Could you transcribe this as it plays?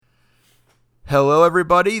Hello,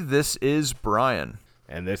 everybody. This is Brian.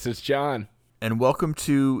 And this is John. And welcome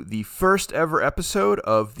to the first ever episode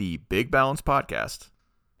of the Big Balance Podcast.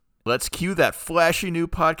 Let's cue that flashy new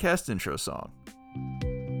podcast intro song.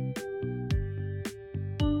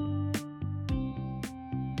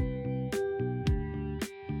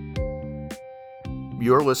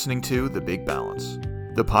 You're listening to The Big Balance,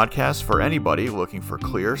 the podcast for anybody looking for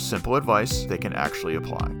clear, simple advice they can actually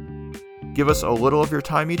apply. Give us a little of your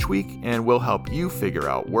time each week, and we'll help you figure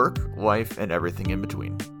out work, life, and everything in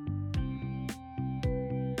between.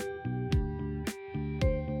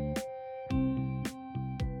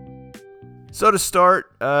 So to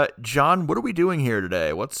start, John, what are we doing here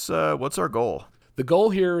today? What's our goal? The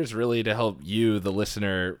goal here is really to help you, the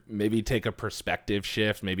listener, maybe take a perspective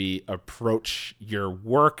shift, maybe approach your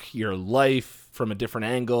work, your life from a different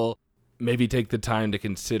angle, maybe take the time to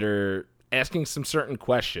consider asking some certain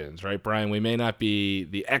questions, right, Brian? We may not be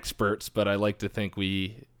the experts, but I like to think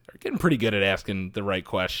we are getting pretty good at asking the right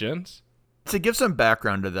questions. To give some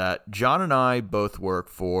background to that, John and I both work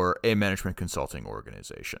for a management consulting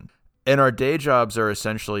organization. And our day jobs are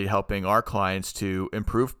essentially helping our clients to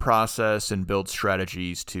improve process and build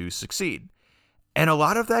strategies to succeed. And a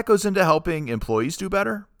lot of that goes into helping employees do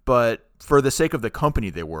better, but for the sake of the company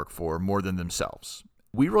they work for more than themselves.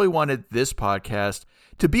 We really wanted this podcast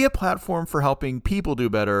to be a platform for helping people do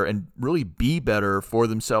better and really be better for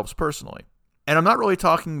themselves personally. And I'm not really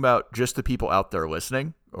talking about just the people out there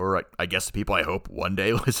listening, or I guess the people I hope one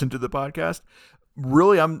day listen to the podcast.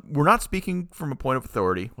 Really, we're not speaking from a point of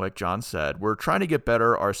authority, like John said. We're trying to get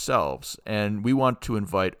better ourselves, and we want to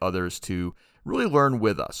invite others to really learn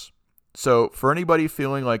with us. So for anybody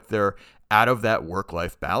feeling like they're out of that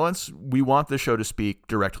work-life balance, we want the show to speak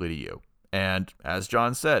directly to you. And as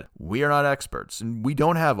John said, we are not experts and we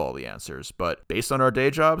don't have all the answers, but based on our day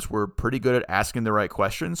jobs, we're pretty good at asking the right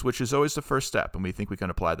questions, which is always the first step. And we think we can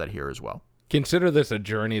apply that here as well. Consider this a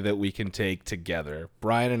journey that we can take together.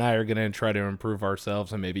 Brian and I are going to try to improve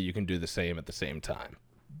ourselves, and maybe you can do the same at the same time.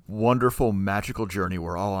 Wonderful, magical journey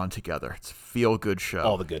we're all on together. It's a feel-good show.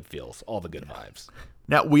 All the good feels, all the good vibes.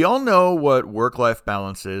 Now, we all know what work-life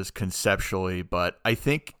balance is conceptually, but I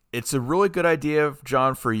think it's a really good idea,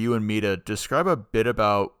 John, for you and me to describe a bit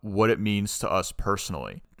about what it means to us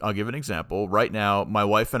personally. I'll give an example. Right now, my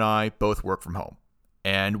wife and I both work from home,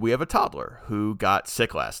 and we have a toddler who got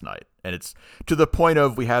sick last night. And it's to the point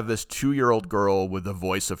of we have this 2-year-old girl with the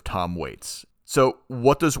voice of Tom Waits. So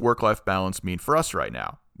what does work-life balance mean for us right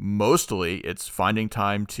now? Mostly, it's finding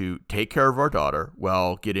time to take care of our daughter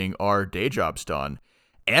while getting our day jobs done,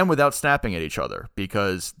 and without snapping at each other,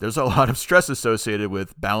 because there's a lot of stress associated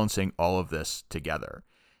with balancing all of this together.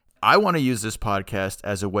 I want to use this podcast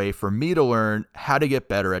as a way for me to learn how to get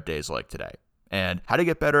better at days like today, and how to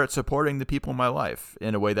get better at supporting the people in my life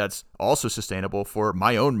in a way that's also sustainable for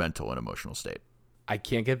my own mental and emotional state. I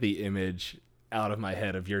can't get the image out of my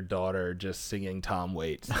head of your daughter just singing Tom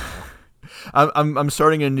Waits. I'm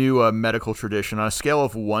starting a new medical tradition. On a scale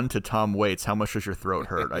of 1 to Tom Waits, how much does your throat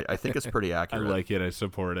hurt? I think it's pretty accurate. I like it. I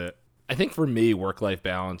support it. I think for me, work-life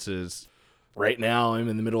balance is, right now, I'm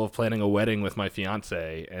in the middle of planning a wedding with my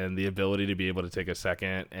fiance, and the ability to be able to take a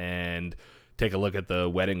second and take a look at the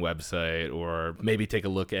wedding website, or maybe take a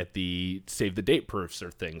look at the save the date proofs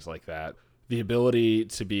or things like that. The ability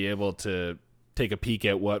to be able to take a peek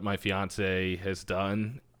at what my fiance has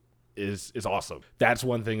done is awesome. That's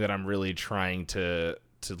one thing that I'm really trying to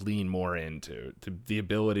lean more into, to the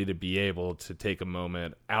ability to be able to take a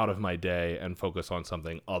moment out of my day and focus on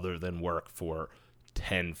something other than work for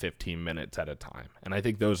 10, 15 minutes at a time. And I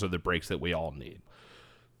think those are the breaks that we all need.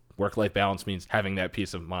 Work-life balance means having that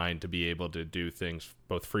peace of mind to be able to do things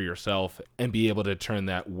both for yourself and be able to turn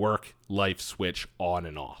that work-life switch on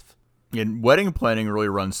and off. And wedding planning really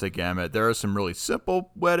runs the gamut. There are some really simple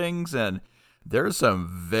weddings, and there are some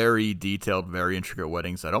very detailed, very intricate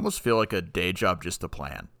weddings that almost feel like a day job just to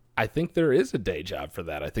plan. I think there is a day job for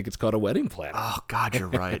that. I think it's called a wedding planner. Oh, God, you're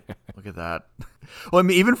right. Look at that. Well, I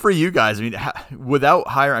mean, even for you guys, I mean, without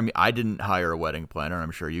hiring, I mean, I didn't hire a wedding planner.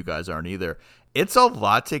 I'm sure you guys aren't either. It's a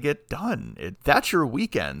lot to get done. That's your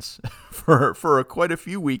weekends for quite a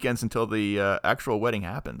few weekends until the actual wedding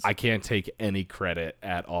happens. I can't take any credit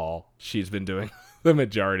at all. She's been doing the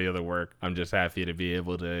majority of the work. I'm just happy to be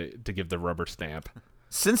able to give the rubber stamp.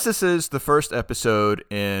 Since this is the first episode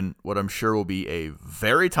in what I'm sure will be a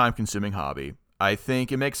very time-consuming hobby, I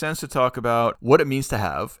think it makes sense to talk about what it means to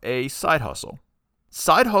have a side hustle.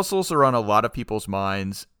 Side hustles are on a lot of people's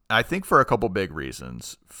minds, I think for a couple big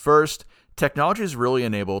reasons. First, technology has really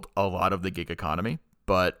enabled a lot of the gig economy,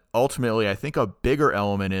 but ultimately I think a bigger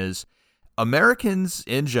element is Americans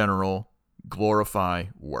in general glorify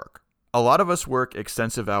work. A lot of us work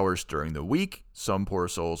extensive hours during the week. Some poor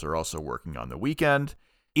souls are also working on the weekend,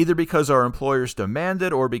 either because our employers demand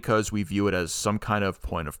it or because we view it as some kind of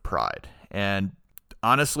point of pride. And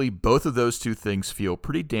honestly, both of those two things feel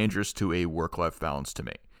pretty dangerous to a work-life balance to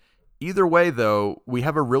me. Either way, though, we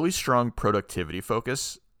have a really strong productivity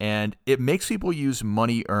focus, and it makes people use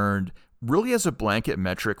money earned really as a blanket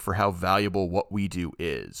metric for how valuable what we do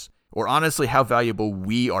is, or honestly, how valuable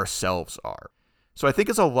we ourselves are. So I think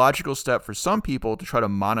it's a logical step for some people to try to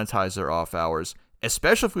monetize their off hours,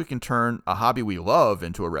 especially if we can turn a hobby we love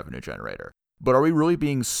into a revenue generator. But are we really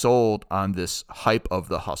being sold on this hype of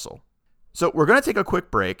the hustle? So we're going to take a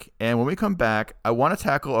quick break, and when we come back, I want to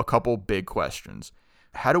tackle a couple big questions.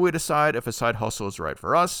 How do we decide if a side hustle is right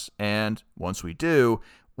for us? And once we do,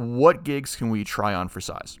 what gigs can we try on for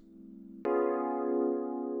size?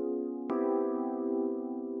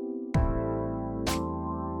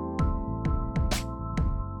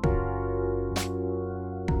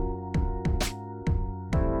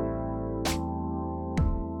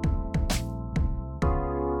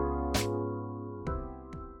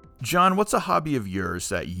 John, what's a hobby of yours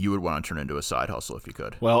that you would want to turn into a side hustle if you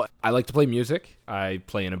could? Well, I like to play music. I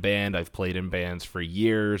play in a band. I've played in bands for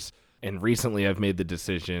years. And recently I've made the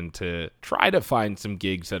decision to try to find some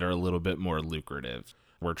gigs that are a little bit more lucrative.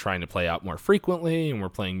 We're trying to play out more frequently, and we're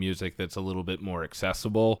playing music that's a little bit more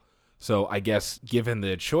accessible. So I guess given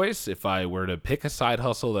the choice, if I were to pick a side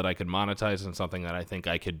hustle that I could monetize and something that I think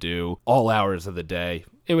I could do all hours of the day,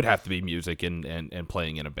 it would have to be music and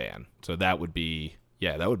playing in a band. So that would be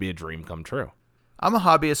a dream come true. I'm a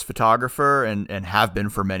hobbyist photographer and have been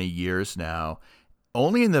for many years now.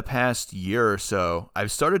 Only in the past year or so,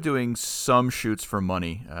 I've started doing some shoots for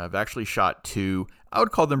money. I've actually shot 2, I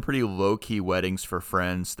would call them pretty low-key weddings for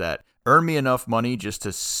friends that earn me enough money just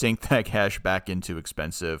to sink that cash back into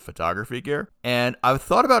expensive photography gear. And I've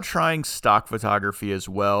thought about trying stock photography as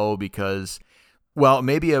well because, well,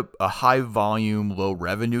 maybe a high volume, low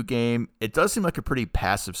revenue game, it does seem like a pretty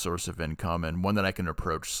passive source of income and one that I can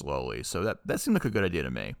approach slowly. So that seemed like a good idea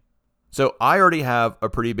to me. So I already have a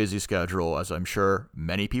pretty busy schedule, as I'm sure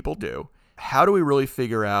many people do. How do we really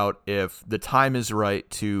figure out if the time is right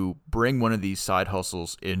to bring one of these side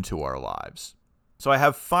hustles into our lives? So I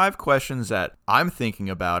have 5 questions that I'm thinking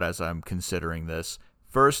about as I'm considering this.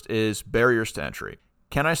 First is barriers to entry.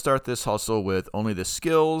 Can I start this hustle with only the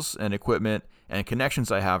skills and equipment and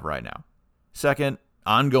connections I have right now? Second,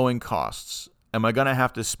 ongoing costs. Am I going to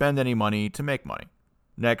have to spend any money to make money?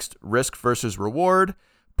 Next, risk versus reward.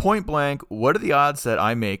 Point blank, what are the odds that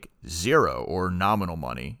I make 0 or nominal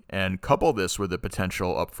money? And couple this with the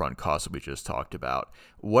potential upfront costs that we just talked about.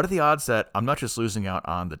 What are the odds that I'm not just losing out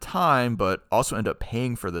on the time, but also end up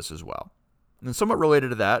paying for this as well? And somewhat related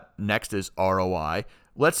to that, next is ROI.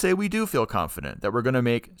 Let's say we do feel confident that we're going to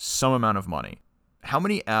make some amount of money. How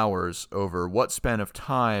many hours over what span of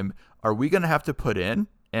time are we going to have to put in?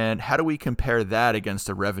 And how do we compare that against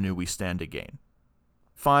the revenue we stand to gain?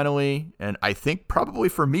 Finally, and I think probably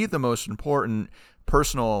for me the most important,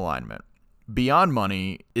 personal alignment. Beyond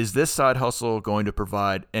money, is this side hustle going to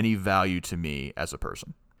provide any value to me as a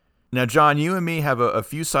person? Now, John, you and me have a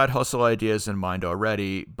few side hustle ideas in mind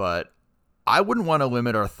already, but I wouldn't want to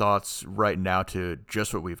limit our thoughts right now to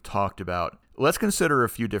just what we've talked about. Let's consider a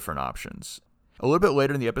few different options. A little bit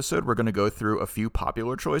later in the episode, we're going to go through a few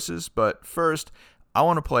popular choices, but first, I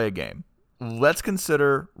want to play a game. Let's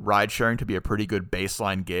consider ride sharing to be a pretty good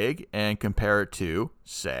baseline gig and compare it to,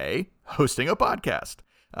 say, hosting a podcast.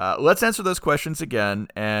 Let's answer those questions again.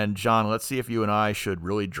 And John, let's see if you and I should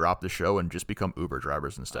really drop the show and just become Uber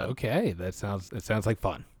drivers instead. Okay, that sounds like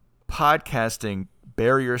fun. Podcasting,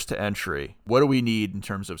 barriers to entry. What do we need in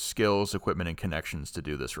terms of skills, equipment, and connections to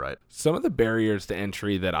do this right? Some of the barriers to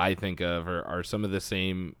entry that I think of are some of the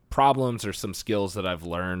same problems or some skills that I've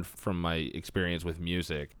learned from my experience with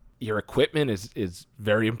music. Your equipment is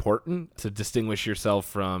very important to distinguish yourself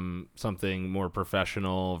from something more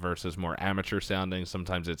professional versus more amateur sounding.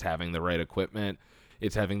 Sometimes it's having the right equipment.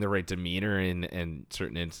 It's having the right demeanor in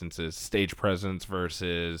certain instances, stage presence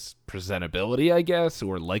versus presentability, I guess,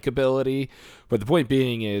 or likability. But the point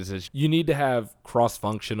being is you need to have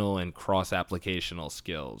cross-functional and cross-applicational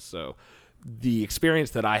skills. So the experience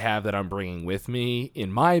that I have that I'm bringing with me,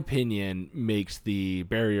 in my opinion, makes the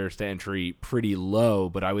barriers to entry pretty low,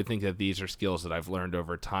 but I would think that these are skills that I've learned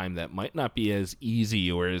over time that might not be as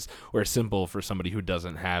easy or simple for somebody who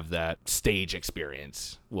doesn't have that stage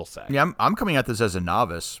experience, we'll say. Yeah, I'm coming at this as a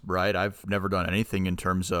novice, right? I've never done anything in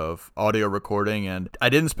terms of audio recording, and I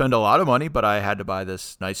didn't spend a lot of money, but I had to buy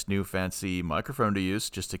this nice new fancy microphone to use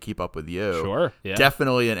just to keep up with you. Sure, yeah.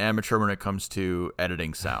 Definitely an amateur when it comes to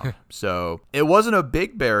editing sound. So So it wasn't a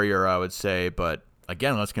big barrier, I would say, but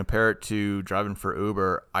again, let's compare it to driving for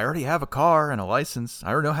Uber. I already have a car and a license.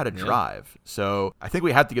 I already know how to drive. So I think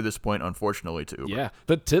we have to give this point, unfortunately, to Uber. Yeah,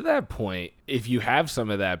 but to that point, if you have some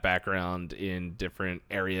of that background in different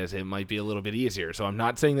areas, it might be a little bit easier. So I'm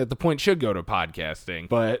not saying that the point should go to podcasting,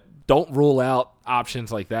 but don't rule out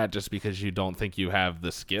options like that just because you don't think you have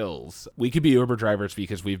the skills. We could be Uber drivers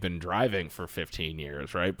because we've been driving for 15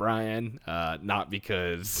 years, right, Brian? Not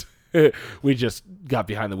because we just got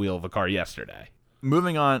behind the wheel of a car yesterday.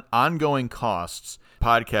 Moving on, ongoing costs.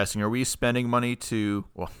 Podcasting, are we spending money to,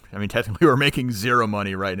 well, I mean, technically we're making zero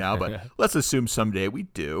money right now, but let's assume someday we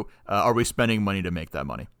do. Are we spending money to make that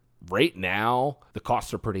money? Right now, the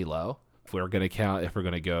costs are pretty low. If we're going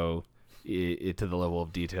to go into the level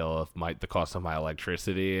of detail of the cost of my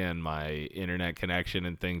electricity and my internet connection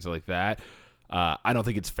and things like that, I don't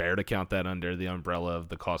think it's fair to count that under the umbrella of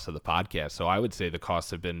the cost of the podcast. So I would say the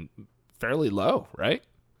costs have been fairly low, right?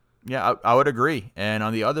 Yeah, I would agree. And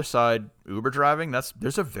on the other side, Uber driving,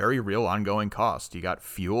 there's a very real ongoing cost. You got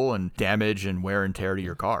fuel and damage and wear and tear to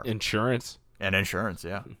your car. Insurance. And insurance,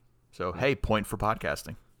 yeah. So, hey, point for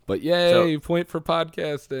podcasting. But yay, point for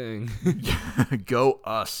podcasting. Go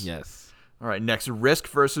us. Yes. All right, next, risk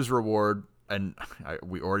versus reward. And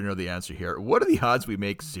we already know the answer here. What are the odds we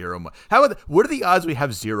make zero money? What are the odds we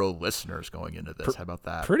have zero listeners going into this? How about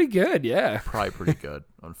that? Pretty good, yeah. Probably pretty good,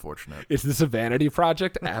 unfortunate. Is this a vanity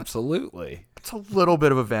project? Absolutely. It's a little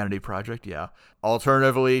bit of a vanity project, yeah.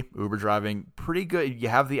 Alternatively, Uber driving, pretty good. You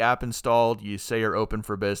have the app installed, you say you're open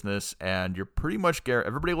for business, and you're pretty much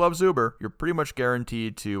everybody loves Uber. You're pretty much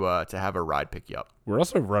guaranteed to have a ride pick you up. We're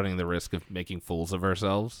also running the risk of making fools of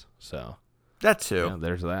ourselves, so... That too. Yeah,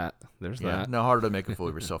 there's that. No, harder to make a fool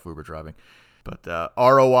of yourself Uber driving. But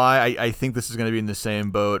ROI, I think this is going to be in the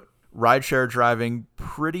same boat. Rideshare driving,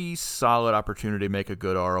 pretty solid opportunity to make a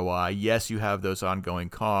good ROI. Yes, you have those ongoing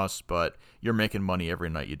costs, but you're making money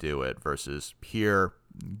every night you do it versus here,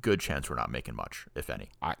 good chance we're not making much, if any.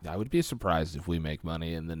 I would be surprised if we make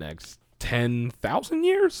money in the next 10,000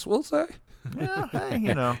 years, we'll say. Yeah, hey,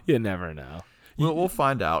 you know. You never know. We'll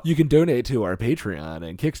find out. You can donate to our Patreon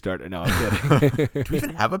and Kickstarter. No, I'm kidding. Do we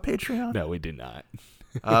even have a Patreon? No, we do not.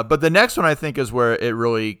 But the next one, I think, is where it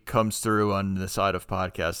really comes through on the side of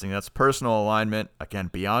podcasting. That's personal alignment. Again,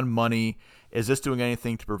 beyond money. Is this doing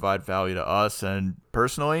anything to provide value to us? And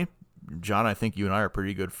personally, John, I think you and I are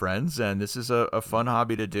pretty good friends, and this is a fun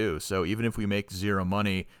hobby to do. So even if we make zero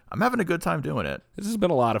money, I'm having a good time doing it. This has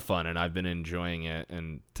been a lot of fun, and I've been enjoying it.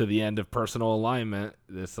 And to the end of personal alignment,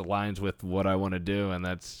 this aligns with what I want to do, and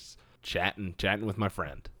that's chatting with my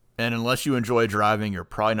friend. And unless you enjoy driving, you're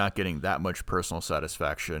probably not getting that much personal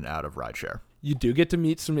satisfaction out of rideshare. You do get to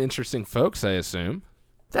meet some interesting folks, I assume.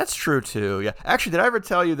 That's true, too. Yeah. Actually, did I ever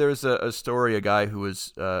tell you there's a story, a guy who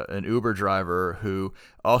was an Uber driver who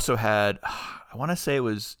also had, I want to say it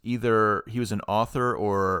was either he was an author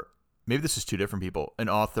or maybe this is two different people, an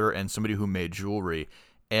author and somebody who made jewelry.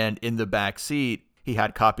 And in the back seat, he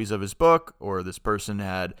had copies of his book, or this person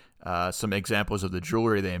had some examples of the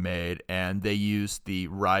jewelry they made, and they used the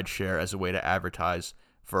rideshare as a way to advertise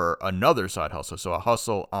for another side hustle. So a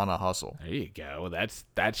hustle on a hustle. There you go. That's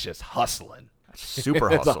just hustling. Super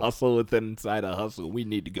hustle. It's a hustle within inside a hustle. We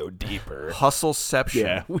need to go deeper. Hustleception.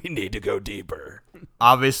 Yeah, we need to go deeper.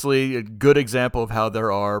 Obviously, a good example of how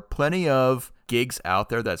there are plenty of gigs out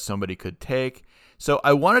there that somebody could take. So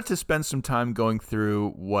I wanted to spend some time going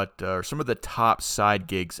through what are some of the top side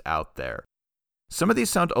gigs out there. Some of these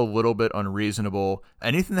sound a little bit unreasonable.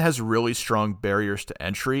 Anything that has really strong barriers to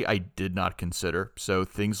entry, I did not consider. So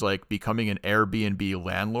things like becoming an Airbnb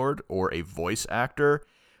landlord or a voice actor,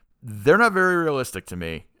 they're not very realistic to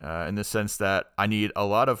me in the sense that I need a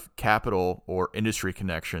lot of capital or industry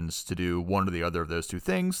connections to do one or the other of those two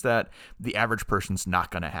things that the average person's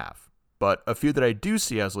not going to have. But a few that I do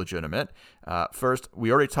see as legitimate. First,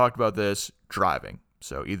 we already talked about this, driving.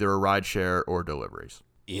 So either a rideshare or deliveries.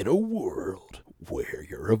 In a world where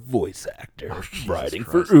you're a voice actor riding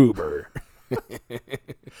Christ. for Uber.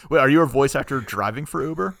 Wait, are you a voice actor driving for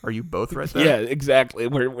Uber? Are you both right there? Yeah, exactly.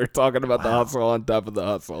 We're talking about the hustle on top of the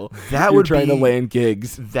hustle. That You're would trying be, to land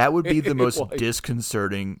gigs. That would be the most Like-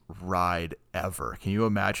 disconcerting ride ever. Can you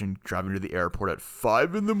imagine driving to the airport at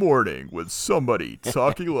 5 a.m. with somebody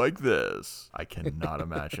talking like this? I cannot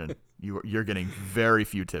imagine. You're getting very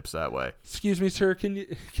few tips that way. Excuse me, sir. Can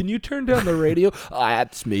you turn down the radio?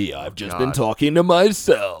 That's me. I've just been God. talking to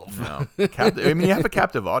myself. No, I mean, you have a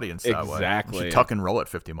captive audience that way. Exactly. You should tuck and roll at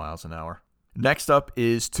 50 miles an hour. Next up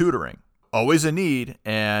is tutoring. Always a need,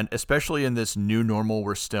 and especially in this new normal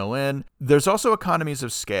we're still in, there's also economies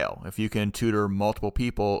of scale if you can tutor multiple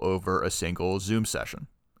people over a single Zoom session.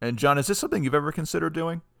 And John, is this something you've ever considered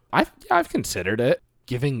doing? I've considered it.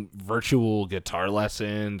 Giving virtual guitar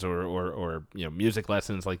lessons or music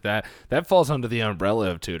lessons like that falls under the umbrella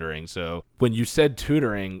of tutoring. So when you said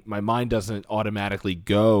tutoring, my mind doesn't automatically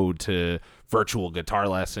go to virtual guitar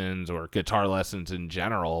lessons or guitar lessons in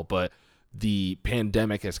general, but the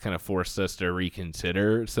pandemic has kind of forced us to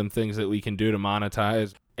reconsider some things that we can do to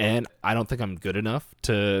monetize. And I don't think I'm good enough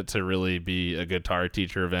to really be a guitar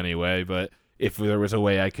teacher of any way, but if there was a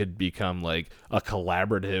way I could become like a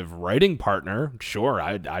collaborative writing partner, sure,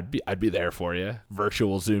 I'd be there for you.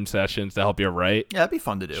 Virtual Zoom sessions to help you write. Yeah, that'd be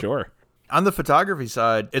fun to do. Sure. On the photography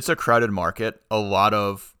side, it's a crowded market. A lot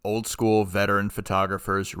of old school veteran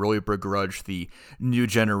photographers really begrudge the new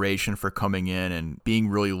generation for coming in and being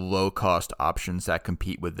really low cost options that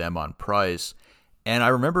compete with them on price. And I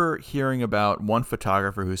remember hearing about one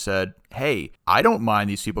photographer who said, hey, I don't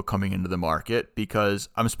mind these people coming into the market because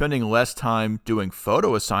I'm spending less time doing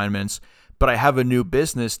photo assignments, but I have a new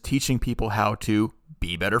business teaching people how to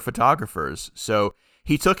be better photographers. So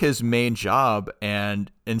he took his main job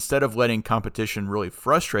and instead of letting competition really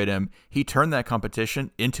frustrate him, he turned that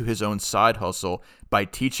competition into his own side hustle by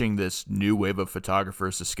teaching this new wave of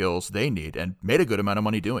photographers the skills they need and made a good amount of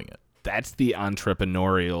money doing it. That's the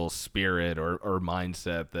entrepreneurial spirit or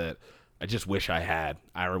mindset that I just wish I had.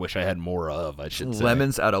 I wish I had more of, I should say.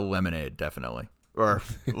 Lemons out of lemonade, definitely. Or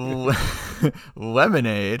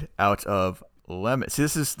lemonade out of lemon. See,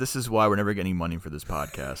 this is why we're never getting money for this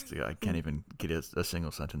podcast. I can't even get a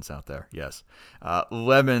single sentence out there. Yes.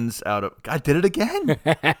 Lemons out of... I did it again.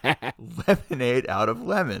 Lemonade out of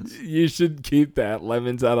lemons. You should keep that.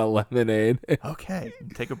 Lemons out of lemonade. Okay.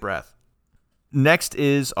 Take a breath. Next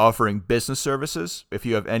is offering business services. If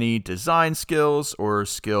you have any design skills or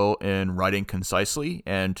skill in writing concisely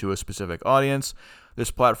and to a specific audience,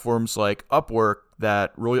 there's platforms like Upwork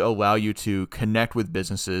that really allow you to connect with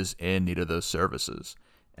businesses in need of those services.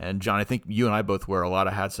 And John, I think you and I both wear a lot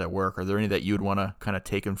of hats at work. Are there any that you would want to kind of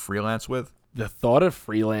take and freelance with? The thought of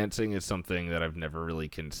freelancing is something that I've never really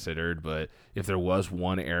considered, but if there was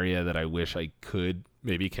one area that I wish I could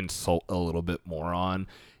maybe consult a little bit more on,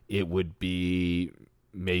 it would be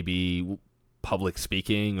maybe public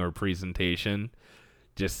speaking or presentation.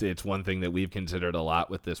 Just it's one thing that we've considered a lot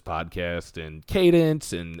with this podcast, and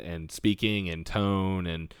cadence and speaking and tone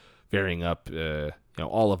and varying up,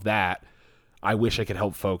 all of that. I wish I could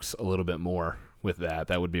help folks a little bit more with that.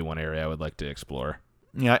 That would be one area I would like to explore.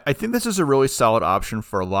 Yeah, I think this is a really solid option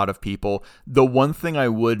for a lot of people. The one thing I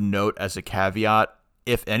would note as a caveat,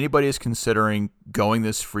 if anybody is considering going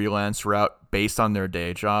this freelance route based on their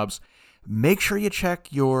day jobs, make sure you check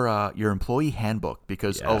your employee handbook,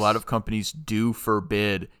 because a lot of companies do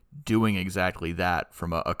forbid doing exactly that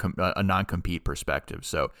from a non-compete perspective.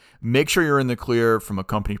 So make sure you're in the clear from a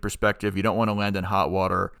company perspective. You don't want to land in hot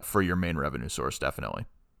water for your main revenue source, definitely.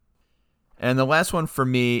 And the last one for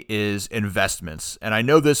me is investments. And I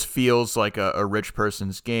know this feels like a rich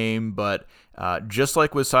person's game, but just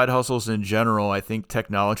like with side hustles in general, I think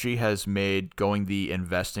technology has made going the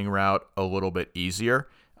investing route a little bit easier.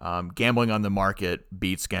 Gambling on the market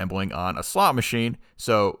beats gambling on a slot machine.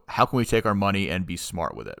 So how can we take our money and be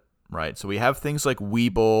smart with it, right? So we have things like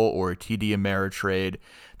Webull or TD Ameritrade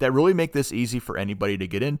that really make this easy for anybody to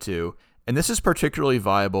get into. And this is particularly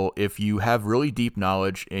viable if you have really deep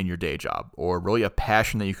knowledge in your day job or really a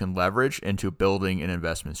passion that you can leverage into building an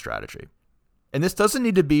investment strategy. And this doesn't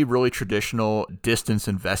need to be really traditional distance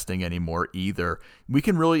investing anymore either. We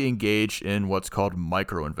can really engage in what's called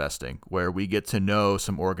micro investing, where we get to know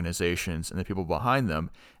some organizations and the people behind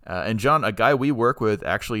them. And John, a guy we work with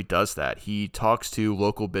actually does that. He talks to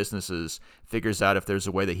local businesses, figures out if there's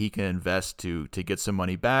a way that he can invest to get some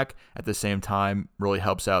money back, at the same time really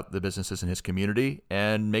helps out the businesses in his community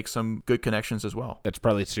and makes some good connections as well. It's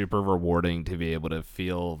probably super rewarding to be able to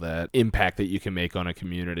feel that impact that you can make on a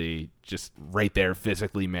community just right there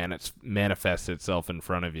physically manifests itself in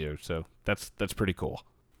front of you. So that's pretty cool.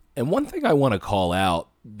 And one thing I want to call out,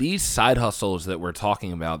 these side hustles that we're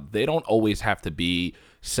talking about, they don't always have to be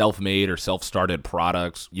self-made or self-started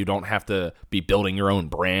products. You don't have to be building your own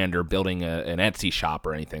brand or building an Etsy shop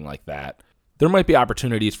or anything like that. There might be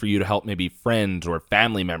opportunities for you to help maybe friends or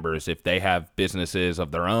family members if they have businesses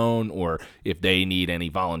of their own or if they need any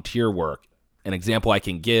volunteer work. An example I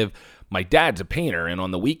can give, my dad's a painter, and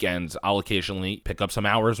on the weekends, I'll occasionally pick up some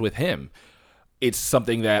hours with him. It's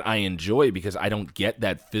something that I enjoy because I don't get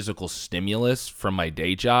that physical stimulus from my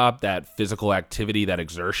day job, that physical activity, that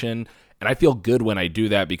exertion. And I feel good when I do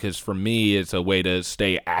that because for me, it's a way to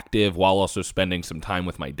stay active while also spending some time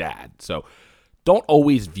with my dad. So don't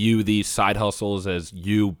always view these side hustles as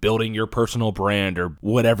you building your personal brand or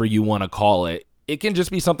whatever you want to call it. It can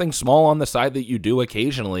just be something small on the side that you do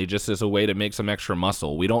occasionally just as a way to make some extra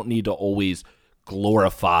muscle. We don't need to always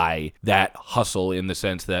glorify that hustle in the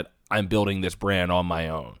sense that I'm building this brand on my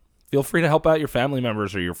own. Feel free to help out your family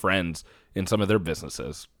members or your friends in some of their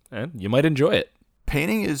businesses, and you might enjoy it.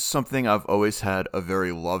 Painting is something I've always had a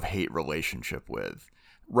very love-hate relationship with.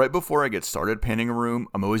 Right before I get started painting a room,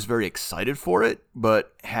 I'm always very excited for it,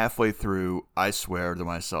 but halfway through, I swear to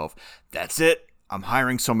myself, that's it. I'm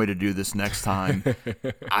hiring somebody to do this next time.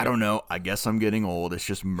 I don't know. I guess I'm getting old. It's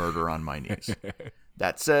just murder on my knees.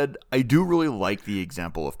 That said, I do really like the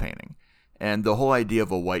example of painting and the whole idea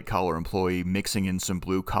of a white-collar employee mixing in some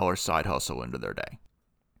blue-collar side hustle into their day.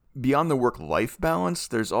 Beyond the work-life balance,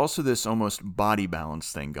 there's also this almost body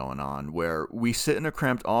balance thing going on where we sit in a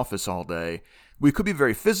cramped office all day. We could be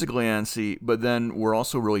very physically antsy, but then we're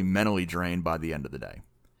also really mentally drained by the end of the day.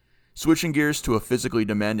 Switching gears to a physically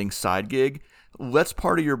demanding side gig lets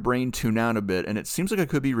part of your brain tune out a bit, and it seems like it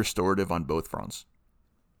could be restorative on both fronts.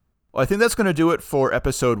 Well, I think that's going to do it for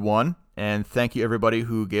episode 1, and thank you everybody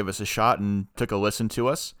who gave us a shot and took a listen to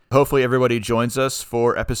us. Hopefully everybody joins us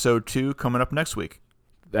for episode 2 coming up next week.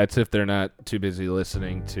 That's if they're not too busy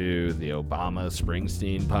listening to the Obama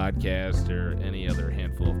Springsteen podcast or any other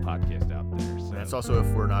handful of podcasts out there. So that's also if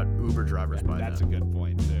we're not Uber drivers by That's then. a good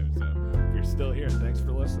point, too. So if you're still here, thanks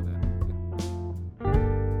for listening.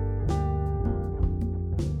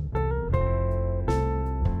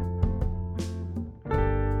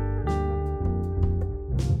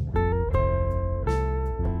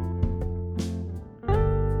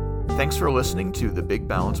 Thanks for listening to the Big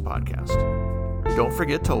Balance Podcast. Don't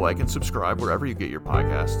forget to like and subscribe wherever you get your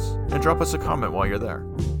podcasts, and drop us a comment while you're there.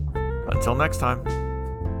 Until next time.